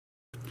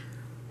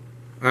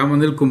I'm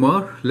Anil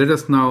Kumar. Let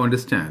us now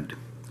understand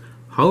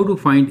how to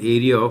find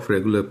area of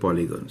regular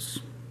polygons.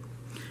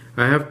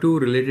 I have two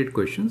related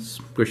questions.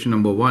 Question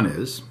number one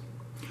is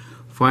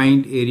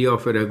find area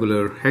of a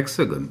regular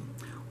hexagon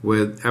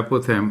with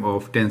apothem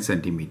of 10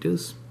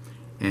 centimeters.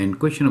 And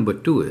question number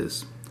two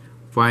is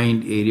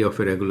find area of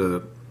a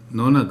regular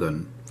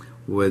nonagon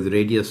with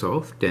radius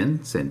of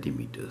 10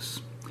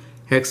 centimeters.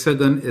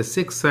 Hexagon is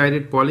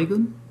 6-sided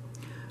polygon.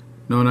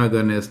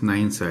 Nonagon is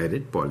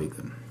 9-sided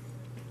polygon.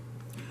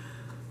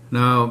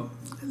 Now,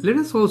 let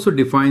us also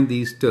define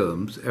these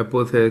terms,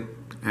 apothem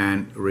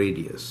and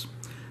radius.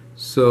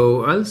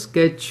 So, I'll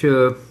sketch,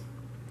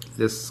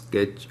 let's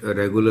sketch a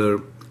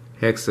regular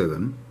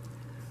hexagon.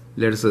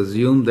 Let us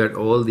assume that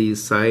all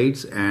these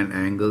sides and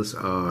angles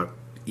are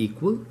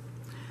equal.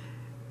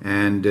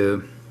 And,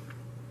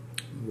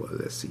 well,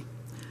 let's see.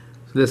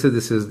 So, let's say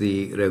this is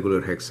the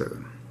regular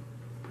hexagon.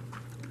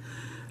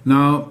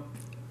 Now,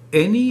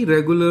 any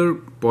regular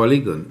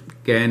polygon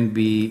can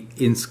be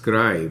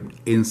inscribed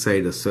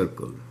inside a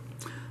circle.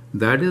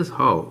 That is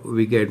how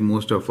we get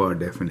most of our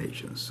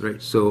definitions, right?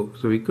 So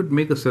we could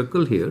make a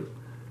circle here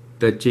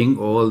touching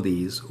all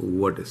these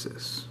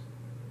vertices.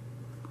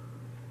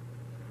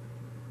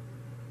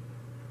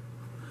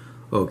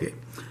 Okay,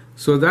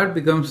 so that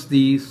becomes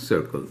the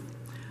circle.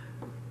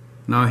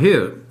 Now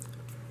here,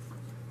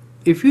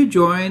 if you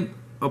join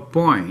a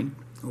point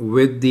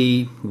with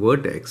the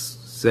vertex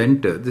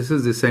center, this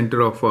is the center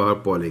of our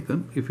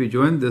polygon. If you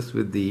join this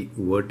with the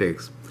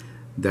vertex,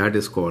 that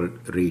is called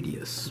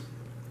radius.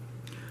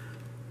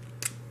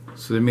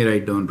 So let me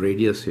write down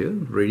radius here.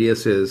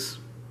 Radius is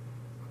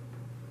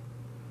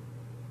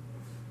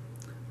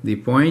the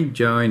point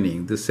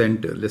joining the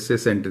center, let's say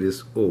center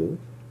is O,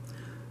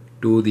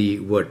 to the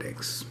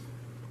vertex.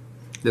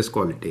 Let's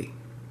call it A.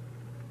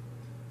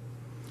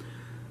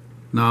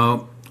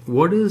 Now,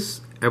 what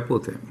is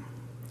apothem?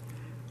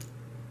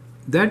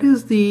 That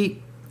is the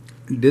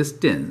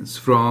distance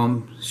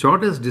from,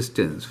 shortest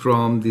distance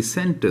from the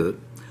center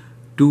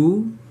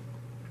to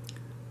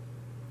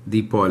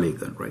the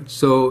polygon, right?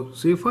 So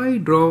if I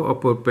draw a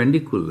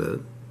perpendicular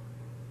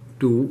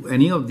to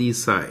any of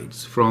these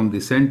sides from the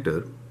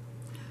center,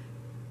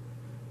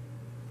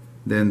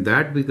 then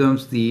that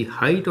becomes the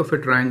height of a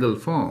triangle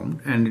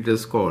formed and it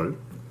is called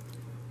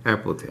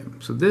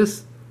apothem. So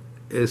this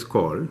is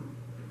called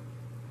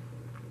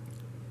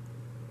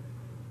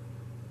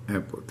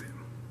apothem.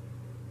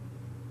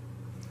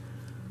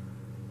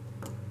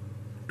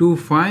 To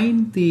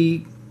find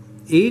the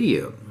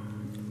area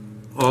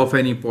of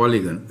any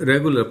polygon,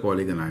 regular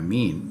polygon I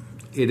mean,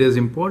 it is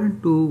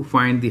important to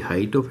find the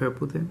height of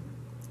apothem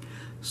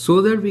so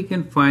that we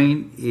can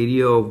find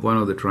area of one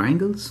of the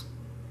triangles,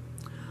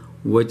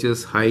 which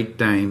is height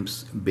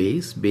times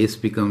base. Base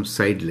becomes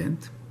side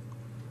length,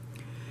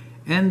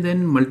 and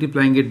then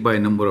multiplying it by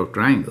number of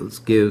triangles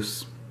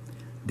gives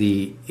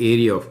the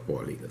area of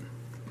polygon.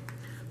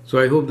 So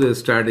I hope the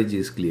strategy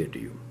is clear to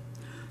you.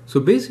 So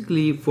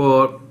basically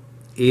for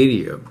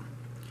area,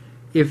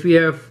 if we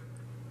have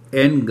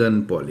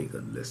n-gon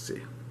polygon, let's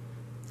say,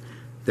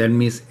 that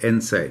means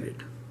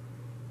n-sided.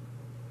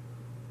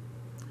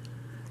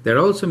 That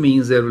also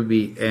means there will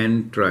be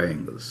n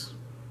triangles.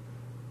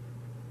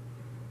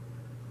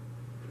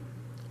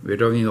 We're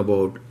talking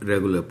about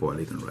regular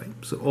polygon, right?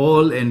 So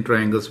all n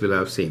triangles will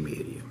have same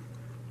area.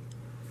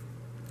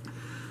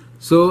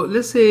 So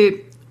let's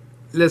say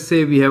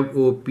we have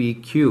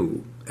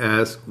OPQ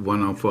as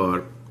one of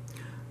our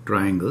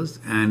triangles,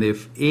 and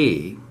if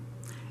A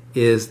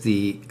is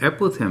the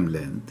apothem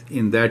length,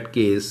 in that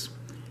case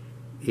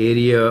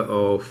area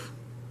of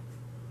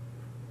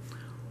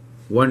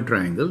one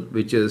triangle,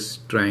 which is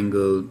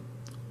triangle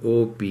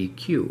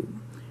OPQ,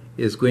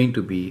 is going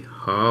to be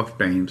half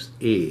times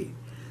A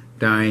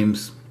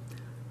times,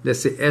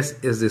 let's say S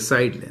is the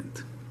side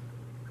length.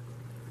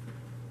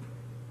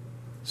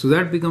 So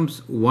that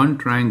becomes one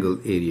triangle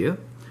area.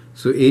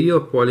 So area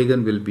of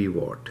polygon will be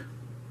what?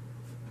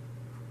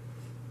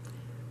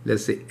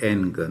 Let's say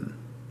n-gon.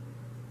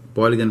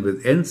 Polygon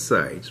with n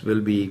sides will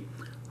be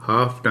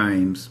half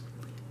times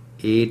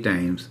A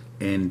times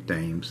n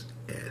times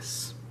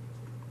S.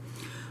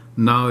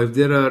 Now if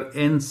there are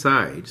n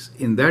sides,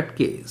 in that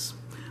case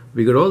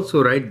we could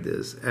also write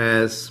this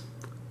as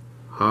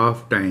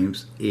half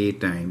times A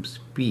times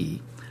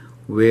P,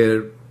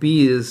 where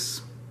P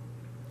is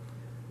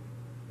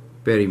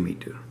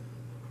perimeter,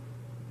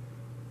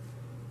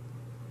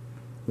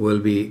 will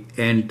be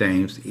n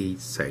times each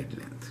side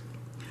length.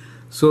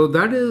 So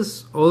that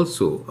is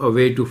also a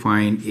way to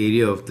find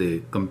area of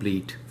the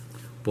complete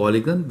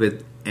polygon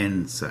with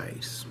n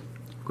sides,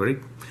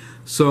 correct?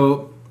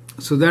 So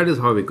that is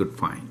how we could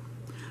find.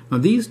 Now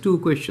these two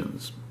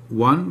questions,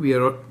 one we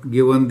are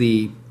given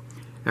the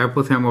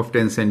apothem of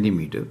 10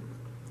 centimeter,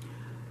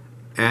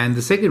 and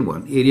the second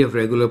one, area of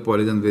regular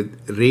polygon with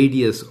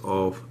radius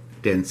of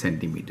 10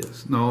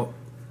 centimeters. Now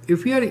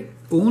if we are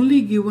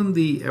only given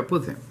the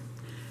apothem,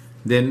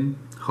 then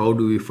how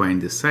do we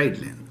find the side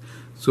length?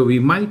 So we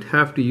might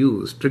have to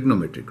use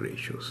trigonometric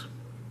ratios.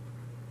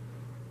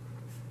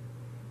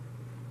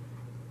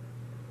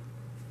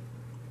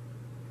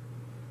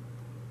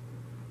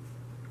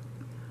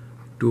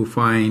 to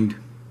find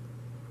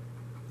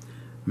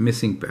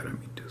missing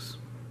parameters.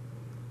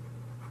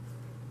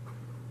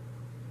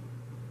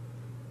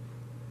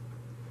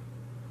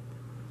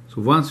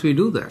 So once we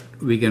do that,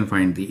 we can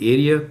find the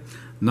area.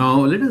 Now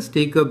let us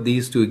take up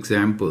these two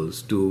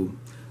examples to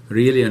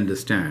really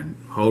understand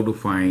how to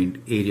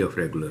find area of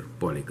regular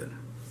polygon.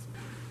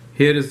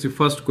 Here is the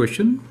first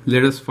question.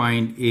 Let us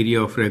find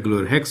area of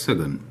regular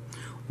hexagon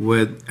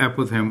with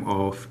apothem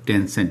of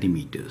 10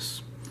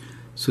 centimeters.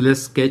 So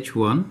let's sketch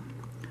one.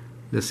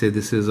 Let's say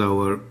this is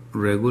our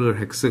regular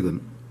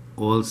hexagon,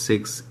 all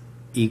 6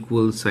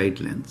 equal side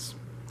lengths,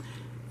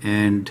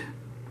 and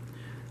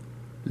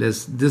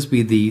let's this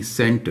be the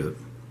center.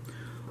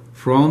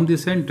 From the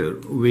center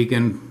we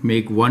can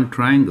make one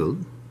triangle.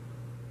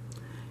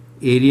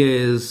 Area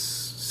is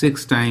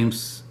 6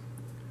 times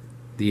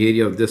the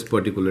area of this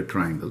particular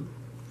triangle.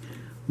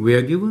 We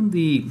are given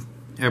the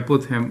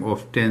apothem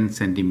of 10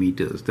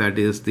 centimeters, that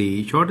is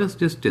the shortest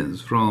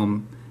distance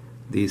from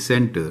the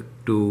center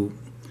to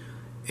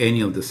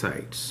any of the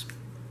sides.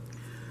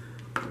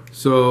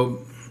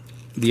 So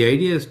the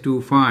idea is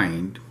to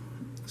find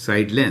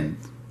side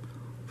length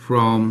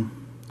from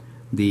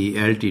the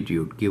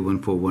altitude given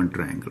for one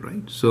triangle,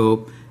 right?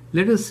 So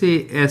let us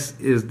say S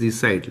is the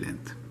side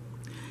length.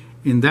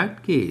 In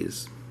that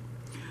case,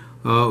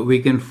 we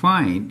can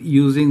find,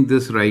 using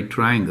this right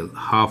triangle,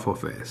 half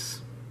of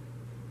S.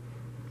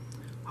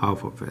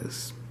 Half of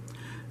S.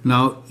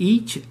 Now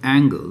each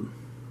angle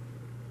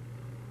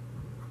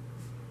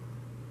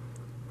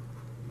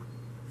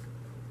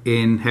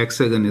in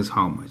hexagon is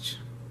how much?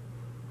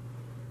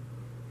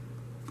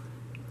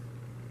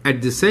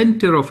 At the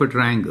center of a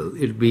triangle,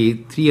 it will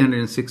be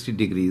 360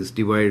 degrees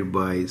divided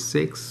by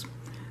 6,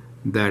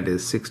 that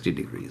is 60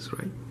 degrees,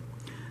 right?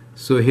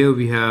 So here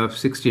we have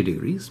 60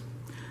 degrees.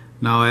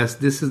 Now as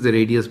this is the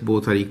radius,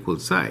 both are equal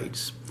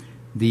sides,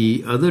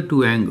 the other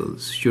two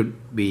angles should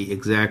be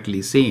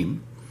exactly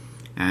same,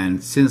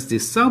 and since the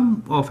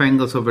sum of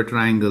angles of a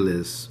triangle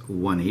is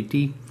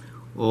 180,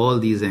 all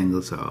these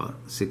angles are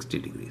 60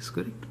 degrees,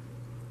 correct?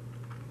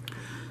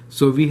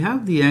 So we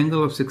have the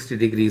angle of 60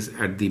 degrees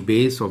at the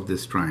base of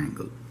this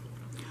triangle.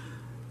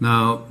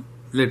 Now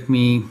let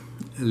me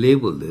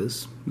label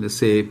this. Let's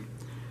say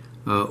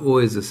O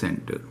is the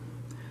center.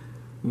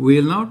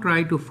 We'll now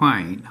try to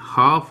find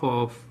half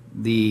of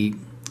the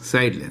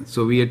side length.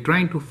 So we are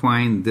trying to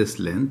find this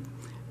length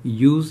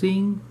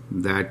using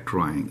that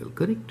triangle,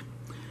 correct?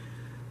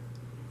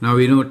 Now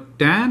we know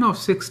tan of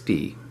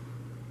 60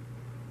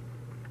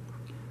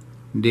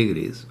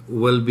 degrees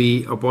will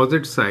be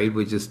opposite side,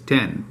 which is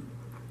 10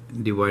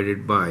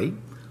 divided by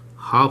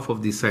half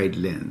of the side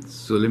length.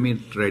 So let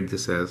me write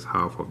this as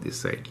half of the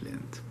side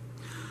length.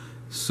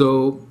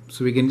 So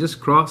we can just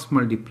cross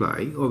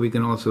multiply, or we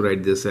can also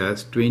write this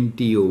as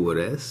 20 over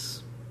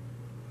S,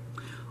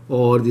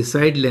 or the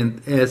side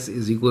length S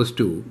is equals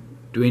to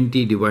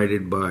 20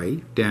 divided by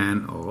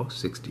tan of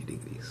 60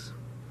 degrees.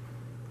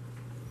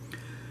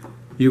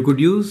 You could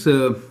use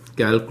a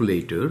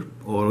calculator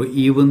or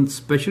even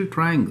special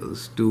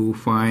triangles to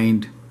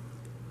find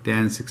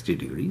tan 60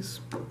 degrees.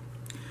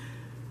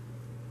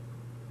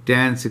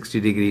 Tan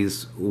 60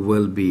 degrees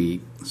will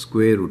be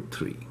square root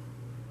 3.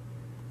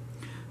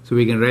 So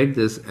we can write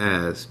this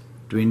as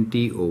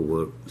 20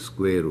 over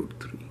square root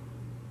 3.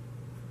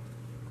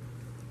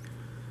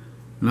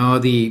 Now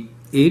the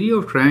area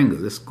of triangle,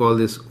 let's call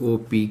this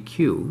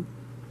OPQ.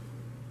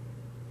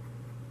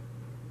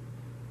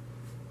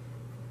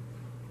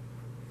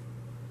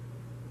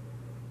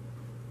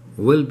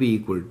 Will be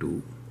equal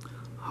to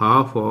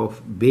half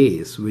of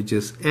base, which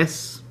is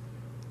S,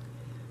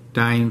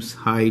 times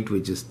height,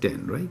 which is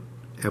 10, right?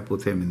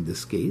 Apothem in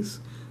this case.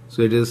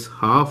 So it is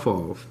half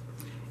of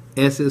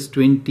S is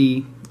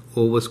 20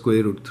 over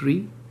square root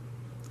 3,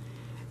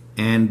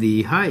 and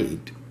the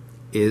height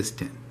is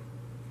 10.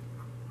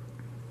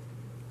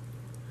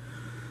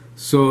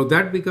 So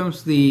that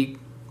becomes the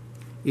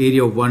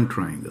area of one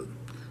triangle.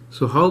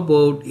 So how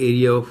about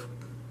area of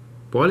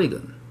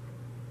polygon?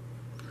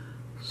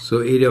 So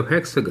area of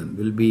hexagon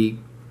will be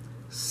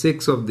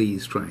 6 of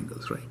these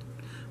triangles, right?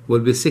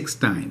 Will be 6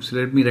 times. So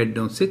let me write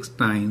down 6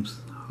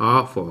 times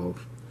half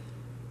of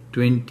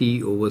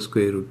 20 over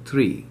square root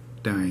 3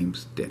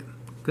 times 10.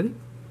 Correct?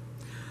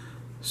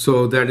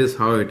 So that is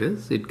how it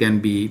is. It can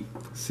be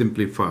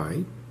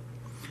simplified.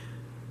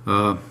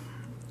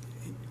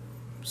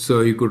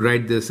 So you could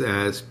write this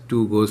as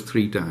 2 goes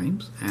 3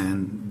 times,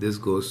 and this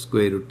goes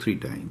square root 3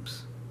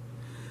 times.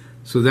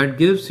 So that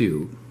gives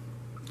you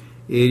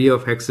area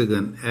of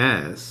hexagon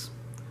as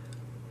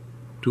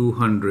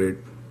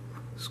 200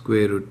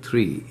 square root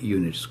 3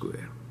 unit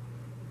square.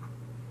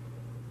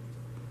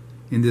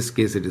 In this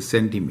case it is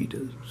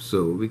centimeters,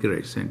 so we can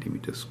write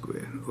centimeter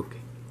square. Okay,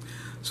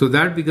 so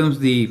that becomes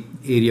the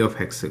area of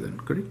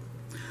hexagon, correct?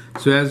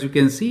 So as you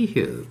can see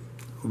here,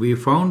 we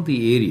found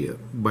the area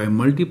by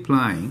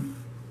multiplying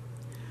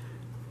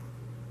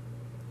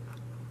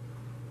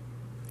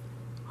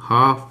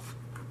half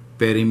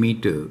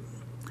perimeter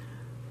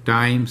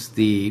times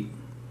the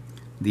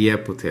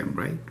apothem,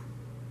 right?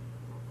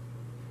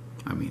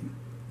 I mean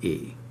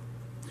A.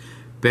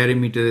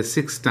 perimeter is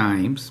 6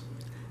 times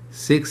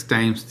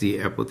the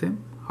apothem,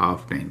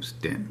 half times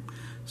 10.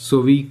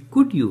 So we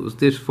could use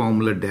this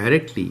formula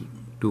directly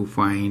to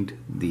find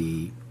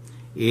the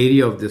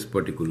area of this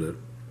particular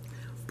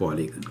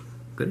polygon.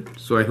 Correct?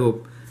 So I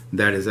hope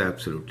that is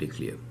absolutely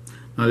clear.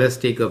 Now let's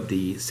take up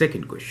the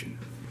second question.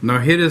 Now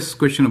here is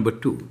question number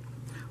 2.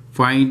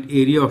 Find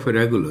area of a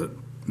regular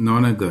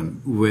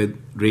nonagon with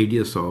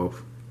radius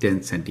of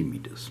 10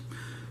 centimeters.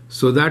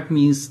 So that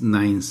means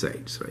 9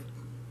 sides, right?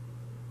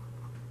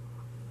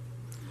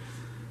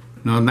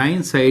 Now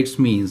 9 sides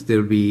means there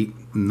will be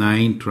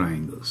 9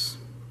 triangles.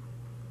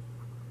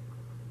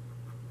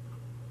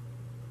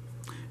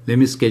 Let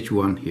me sketch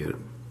one here.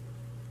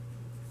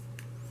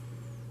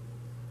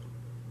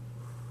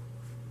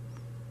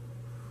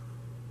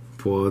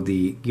 For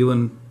the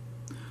given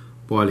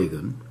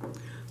polygon.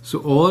 So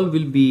all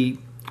will be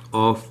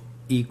of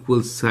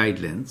equal side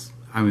lengths.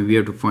 I mean, we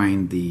have to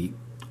find the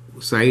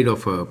side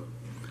of a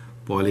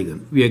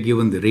polygon. We are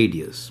given the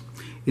radius.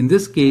 In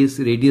this case,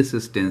 radius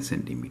is 10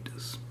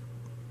 centimeters.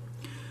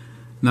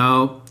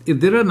 Now,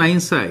 if there are 9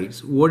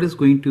 sides, what is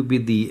going to be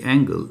the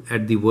angle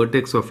at the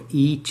vertex of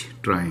each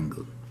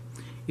triangle?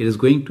 It is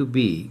going to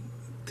be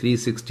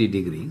 360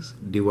 degrees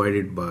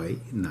divided by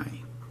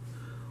 9,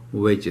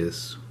 which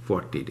is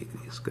 40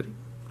 degrees, correct?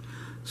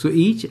 So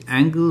each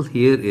angle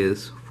here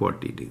is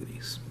 40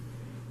 degrees.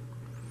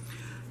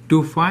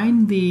 To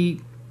find the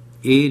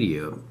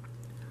area,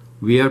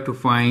 we have to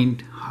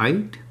find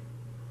height,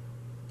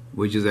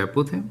 which is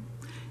apothem,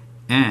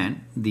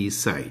 and the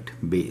side,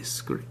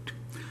 base, correct?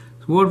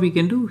 So what we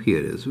can do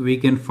here is we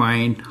can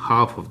find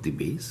half of the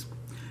base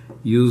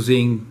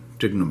using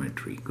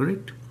trigonometry,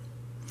 correct?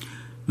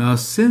 Now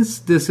since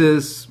this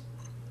is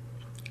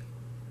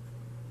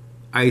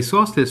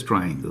isosceles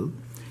triangle,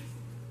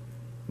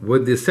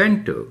 with the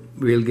center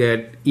we'll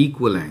get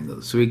equal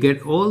angles. So we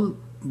get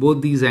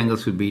both these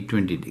angles will be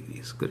 20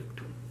 degrees,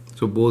 correct?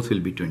 So both will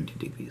be 20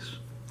 degrees.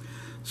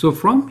 So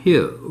from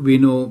here we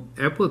know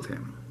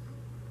apothem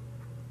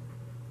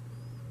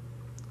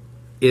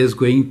is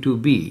going to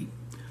be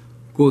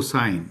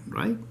cosine,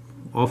 right,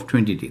 of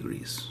 20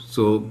 degrees.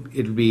 So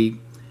it will be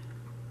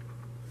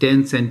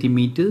 10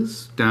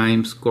 centimeters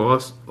times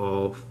cos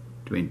of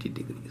 20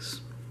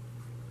 degrees.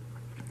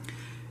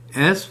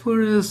 As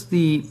far as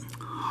the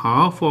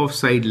half of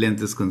side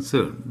length is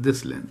concerned,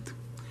 this length,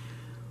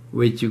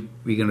 which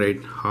we can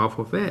write half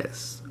of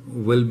s,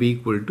 will be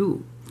equal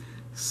to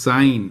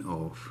sine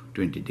of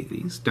 20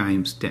 degrees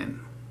times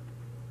 10.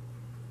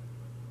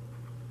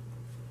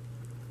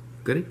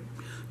 Correct?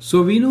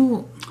 So we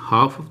know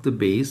half of the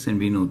base and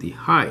we know the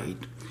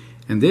height,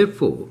 and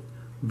therefore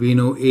we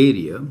know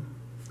area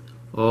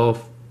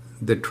of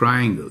the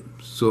triangle.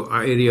 So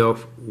our area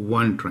of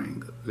one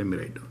triangle, let me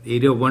write down,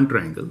 area of one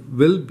triangle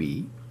will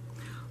be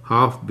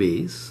half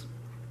base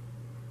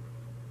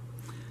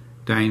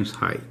times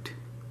height,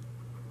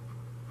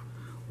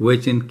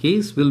 which in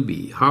case will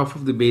be half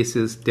of the base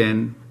is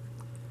 10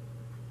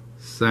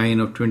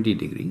 sine of 20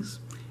 degrees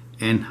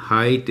and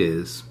height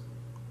is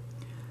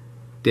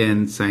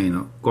 10 sine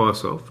of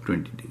cos of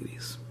 20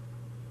 degrees.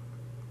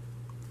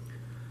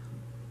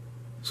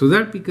 So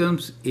that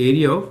becomes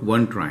area of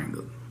one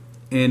triangle.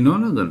 In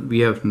nonagon we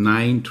have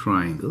 9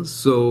 triangles,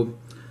 so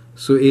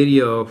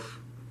area of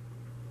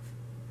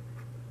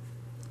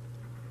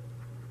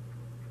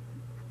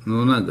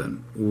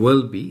nonagon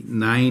will be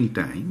 9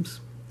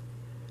 times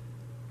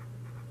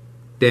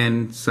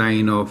 10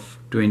 sine of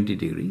 20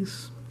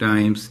 degrees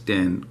times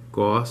 10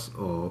 cos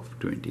of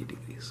 20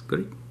 degrees,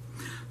 correct?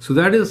 So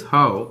that is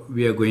how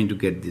we are going to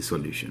get the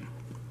solution,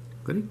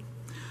 correct?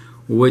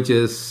 Which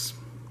is,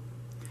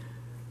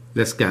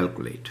 let's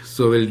calculate.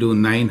 So we'll do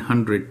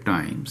 900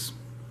 times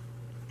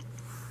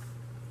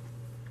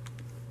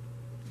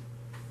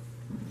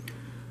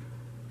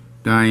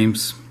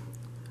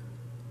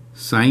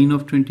sine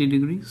of 20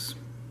 degrees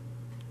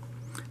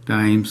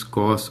times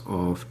cos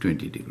of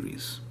 20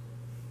 degrees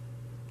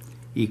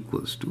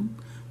equals to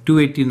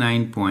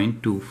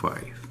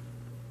 289.25.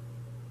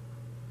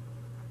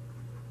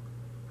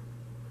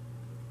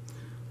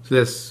 So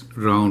let's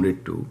round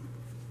it to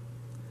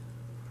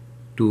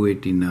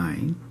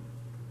 289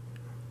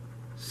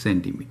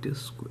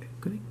 centimeters square,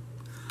 correct?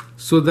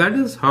 So that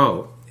is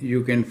how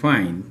you can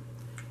find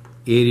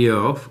area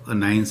of a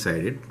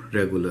 9-sided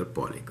regular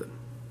polygon.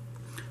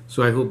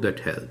 So I hope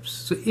that helps.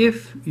 So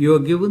if you are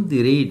given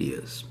the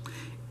radius,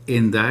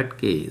 in that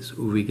case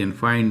we can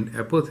find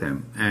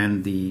apothem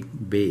and the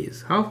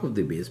base, half of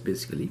the base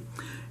basically,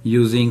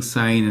 using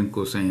sine and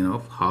cosine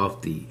of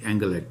half the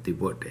angle at the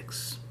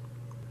vertex.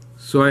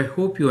 So I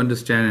hope you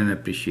understand and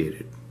appreciate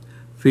it.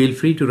 Feel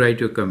free to write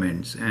your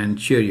comments and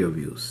share your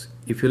views.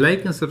 If you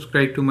like and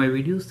subscribe to my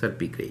videos, that'd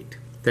be great.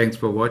 Thanks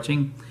for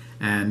watching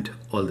and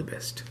all the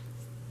best.